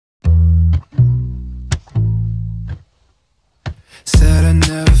Said I'd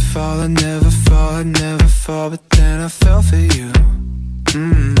never fall, I'd never fall, I'd never fall, but then I fell for you.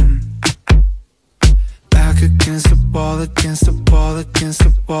 Back against the wall, against the wall, against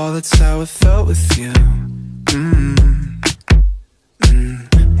the wall, that's how it felt with you.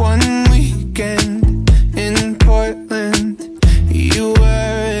 One weekend in Portland, you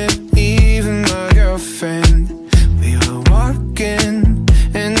weren't even my girlfriend. We were walking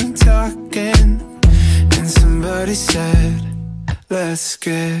and talking, and somebody said, let's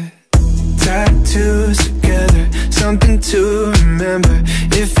get tattoos together, something to remember.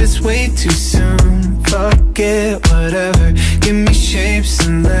 If it's way too soon, fuck it, whatever. Give me shapes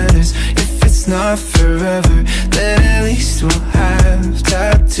and letters. If it's not forever, then at least we'll have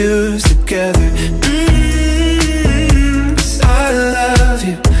tattoos together. 'Cause I love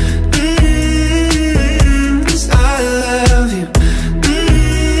you. 'Cause I love you.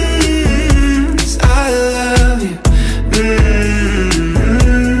 'Cause I love you.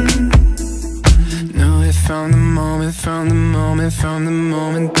 No, it from the moment, from the moment, from the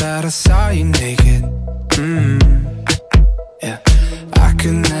moment that I saw you naked. Yeah, I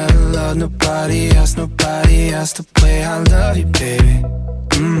could never love nobody else, nobody else the way I love you, baby.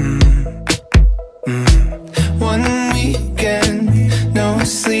 One weekend, no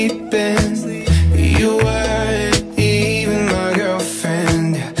sleeping, you weren't even my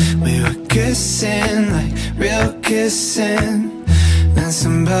girlfriend. Yeah, we were kissing like real kissing, and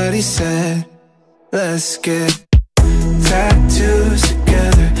somebody said, let's get tattoos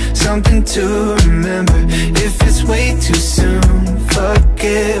together, something to remember. If it's way too soon, fuck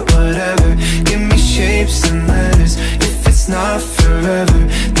it, whatever. Give me shapes and letters. If it's not forever,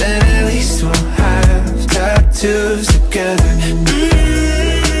 then at least we'll have tattoos together.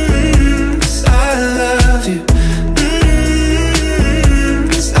 'Cause I love you.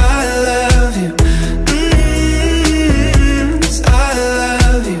 'Cause I love you. 'Cause I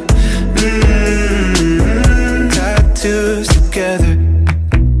love you. Tattoos together.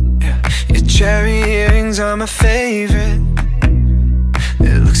 Yeah. Your cherry earrings are my favorite.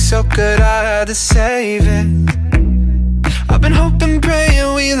 It looks so good, I had to save it. I've been hoping,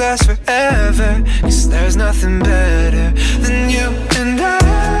 praying we last forever, 'cause there's nothing better than you and I.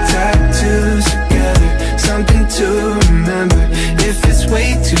 Tattoos together, something to remember. If it's way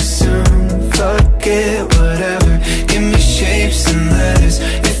too soon, fuck it, whatever. Give me shapes and letters.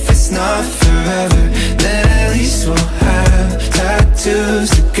 If it's not forever, then at least we'll have tattoos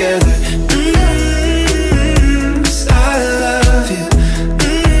together. 'Cause I love you.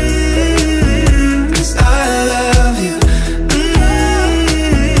 'Cause I love you.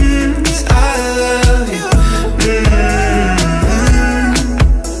 'Cause I love you.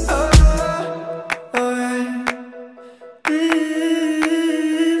 Alright.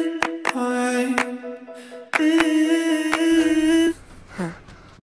 Alright.